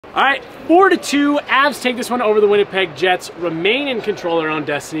All right, 4-2. Avs take this one over the Winnipeg Jets. Remain in control of their own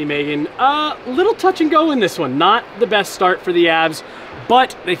destiny, Megan. Little touch and go in this one. Not the best start for the Avs,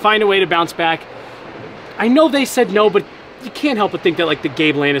 but they find a way to bounce back. I know they said no, but you can't help but think that like the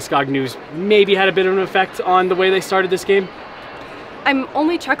Gabe Landeskog news maybe had a bit of an effect on the way they started this game. I'm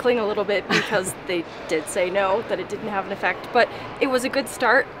only chuckling a little bit because they did say no, that it didn't have an effect, but it was a good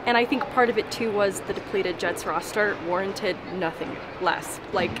start, and I think part of it too was the depleted Jets roster warranted nothing less.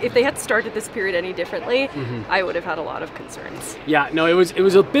 Like, if they had started this period any differently, I would have had a lot of concerns. Yeah, no, it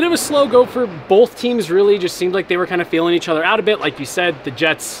was a bit of a slow go for both teams, really. Just seemed like they were kind of feeling each other out a bit. Like you said, the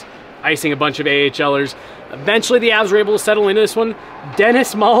Jets icing a bunch of AHLers. Eventually, the Avs were able to settle into this one.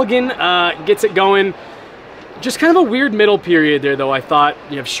 Dennis Mulligan gets it going. Just kind of a weird middle period there, though, I thought.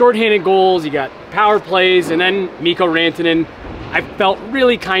 You have shorthanded goals, you got power plays, and then Mikko Rantanen, I felt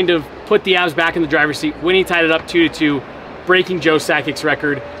really kind of put the Avs back in the driver's seat when he tied it up 2-2, breaking Joe Sakic's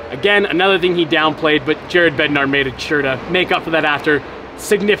record. Again, another thing he downplayed, but Jared Bednar made sure to make up for that after.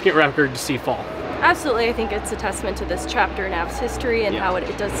 Significant record to see fall. Absolutely, I think it's a testament to this chapter in Avs history and how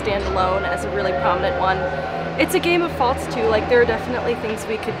it does stand alone as a really prominent one. It's a game of faults too, like there are definitely things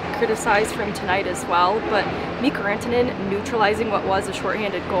we could criticize from tonight as well, but Mikko Rantanen neutralizing what was a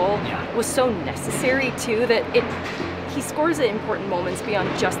shorthanded goal was so necessary too that he scores at important moments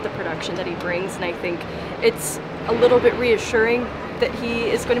beyond just the production that he brings, and I think it's a little bit reassuring that he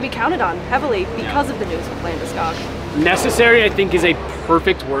is going to be counted on heavily because of the news with Landeskog. Necessary, I think, is a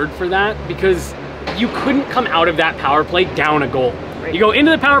perfect word for that, because you couldn't come out of that power play down a goal. Right. You go into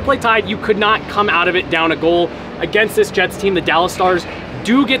the power play tied, you could not come out of it down a goal against this Jets team. The Dallas Stars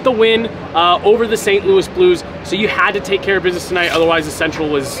do get the win over the St. Louis Blues, so you had to take care of business tonight, otherwise the Central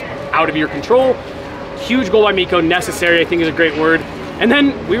was out of your control. Huge goal by Mikko, necessary, I think is a great word. And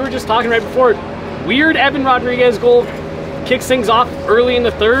then, we were just talking right before, weird Evan Rodriguez goal, kicks things off early in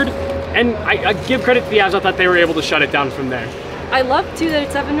the third, and I give credit to the Avs, I thought they were able to shut it down from there. I love too that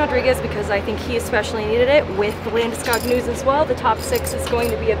it's Evan Rodriguez because I think he especially needed it with the Landeskog news as well. The top six is going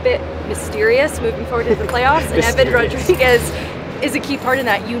to be a bit mysterious moving forward to the playoffs, and Evan Rodriguez is a key part in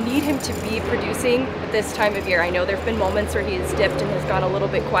that. You need him to be producing at this time of year. I know there have been moments where he has dipped and has gone a little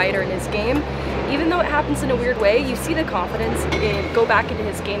bit quieter in his game. Even though it happens in a weird way, you see the confidence go back into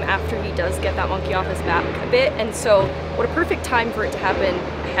his game after he does get that monkey off his back a bit, and so what a perfect time for it to happen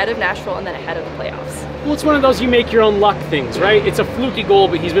ahead of Nashville and then ahead of the playoffs. Well, it's one of those you make your own luck things, right? It's a fluky goal,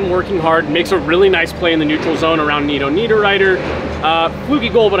 but he's been working hard, makes a really nice play in the neutral zone around Nito Niederreiter. Fluky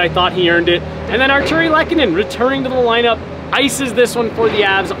goal, but I thought he earned it. And then Arturi Lehkonen returning to the lineup, ices this one for the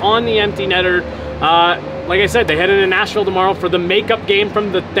Avs on the empty netter. Like I said, they head into Nashville tomorrow for the makeup game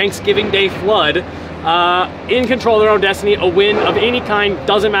from the Thanksgiving Day flood. In control of their own destiny, a win of any kind,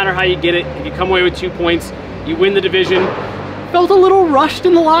 doesn't matter how you get it. If you come away with 2 points, you win the division. Felt a little rushed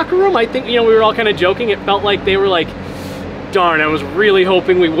in the locker room. I think, you know, we were all kind of joking. It felt like they were like, darn, I was really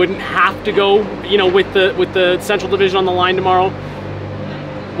hoping we wouldn't have to go, you know, with the Central Division on the line tomorrow.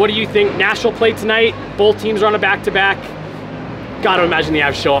 What do you think? Nashville played tonight. Both teams are on a back-to-back. Got to imagine the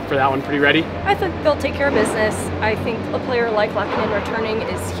Avs show up for that one pretty ready. I think they'll take care of business. I think a player like Lehkonen returning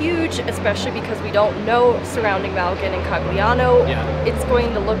is huge, especially because we don't know surrounding Malgin and Cogliano. It's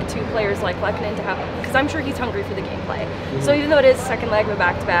going to look to players like Lehkonen to have, because I'm sure he's hungry for the gameplay. So even though it is second leg of a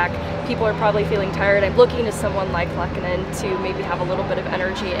back-to-back, people are probably feeling tired. I'm looking to someone like Lehkonen to maybe have a little bit of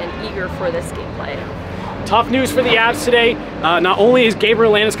energy and eager for this gameplay. Tough news for the Avs today. Not only is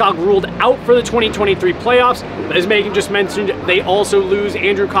Gabriel Landeskog ruled out for the 2023 playoffs, but as Megan just mentioned, they also lose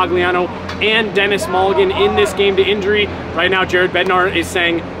Andrew Cogliano and Dennis Mulligan in this game to injury. Right now, Jared Bednar is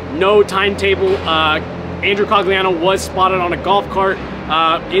saying no timetable. Andrew Cogliano was spotted on a golf cart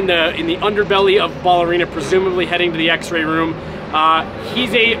in the underbelly of Ball Arena, presumably heading to the X-ray room.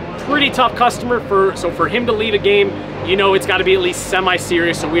 He's a pretty tough customer, so for him to leave a game, you know it's got to be at least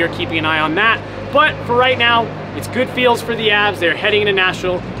semi-serious, so we are keeping an eye on that. But for right now, it's good feels for the Avs. They're heading into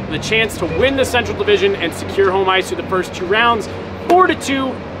Nashville with a chance to win the Central Division and secure home ice through the first 2 rounds.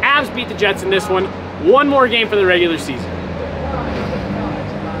 4-2, Avs beat the Jets in this one. One more game for the regular season.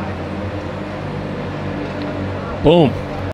 Boom.